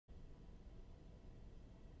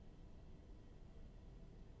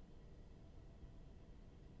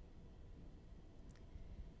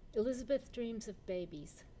Elizabeth dreams of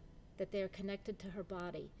babies, that they are connected to her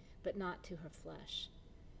body, but not to her flesh.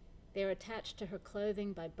 They are attached to her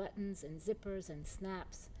clothing by buttons and zippers and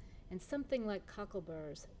snaps, and something like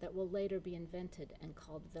cockleburs that will later be invented and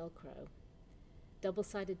called Velcro.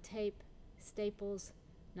 Double-sided tape, staples,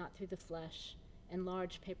 not through the flesh, and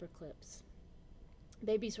large paper clips.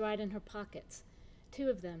 Babies ride in her pockets.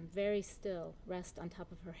 2 of them, very still, rest on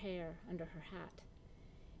top of her hair, under her hat.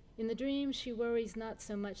 In the dream, she worries not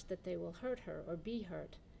so much that they will hurt her or be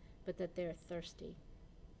hurt, but that they are thirsty.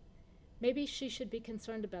 Maybe she should be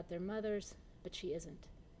concerned about their mothers, but she isn't.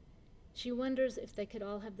 She wonders if they could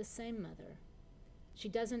all have the same mother. She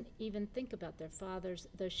doesn't even think about their fathers,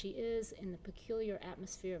 though she is, in the peculiar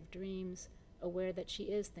atmosphere of dreams, aware that she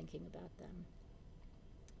is thinking about them.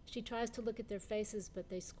 She tries to look at their faces, but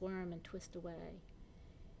they squirm and twist away.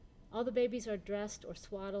 All the babies are dressed or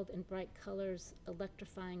swaddled in bright colors,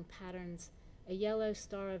 electrifying patterns, a yellow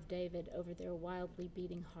Star of David over their wildly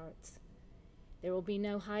beating hearts. There will be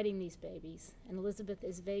no hiding these babies, and Elizabeth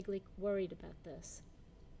is vaguely worried about this.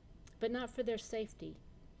 But not for their safety,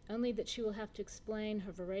 only that she will have to explain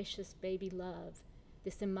her voracious baby love,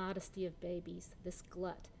 this immodesty of babies, this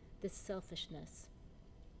glut, this selfishness.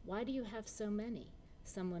 Why do you have so many?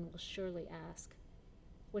 Someone will surely ask.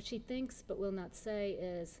 What she thinks but will not say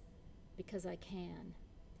is, because I can,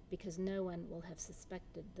 because no one will have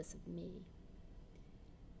suspected this of me.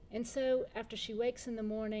 And so, after she wakes in the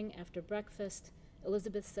morning, after breakfast,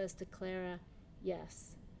 Elizabeth says to Clara,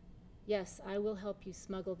 yes, I will help you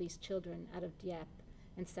smuggle these children out of Dieppe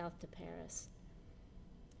and south to Paris.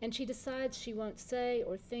 And she decides she won't say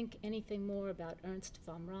or think anything more about Ernst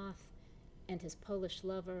von Roth and his Polish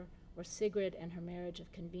lover, or Sigrid and her marriage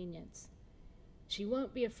of convenience. She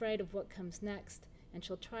won't be afraid of what comes next, and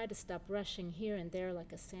she'll try to stop rushing here and there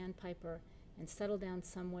like a sandpiper and settle down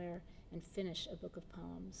somewhere and finish a book of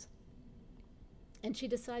poems. And she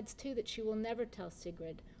decides, too, that she will never tell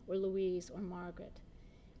Sigrid or Louise or Margaret.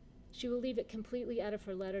 She will leave it completely out of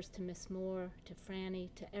her letters to Miss Moore, to Franny,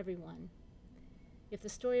 to everyone. If the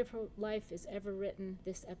story of her life is ever written,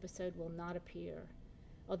 this episode will not appear,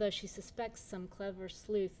 although she suspects some clever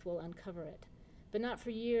sleuth will uncover it, but not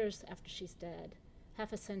for years after she's dead,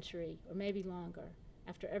 half a century, or maybe longer,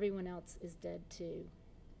 after everyone else is dead too.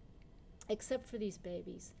 Except for these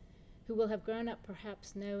babies, who will have grown up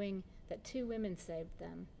perhaps knowing that 2 women saved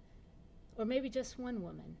them, or maybe just one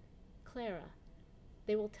woman, Clara.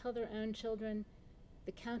 They will tell their own children,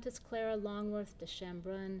 the Countess Clara Longworth de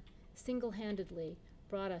Chambrun single-handedly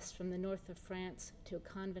brought us from the north of France to a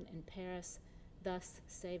convent in Paris, thus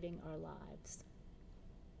saving our lives.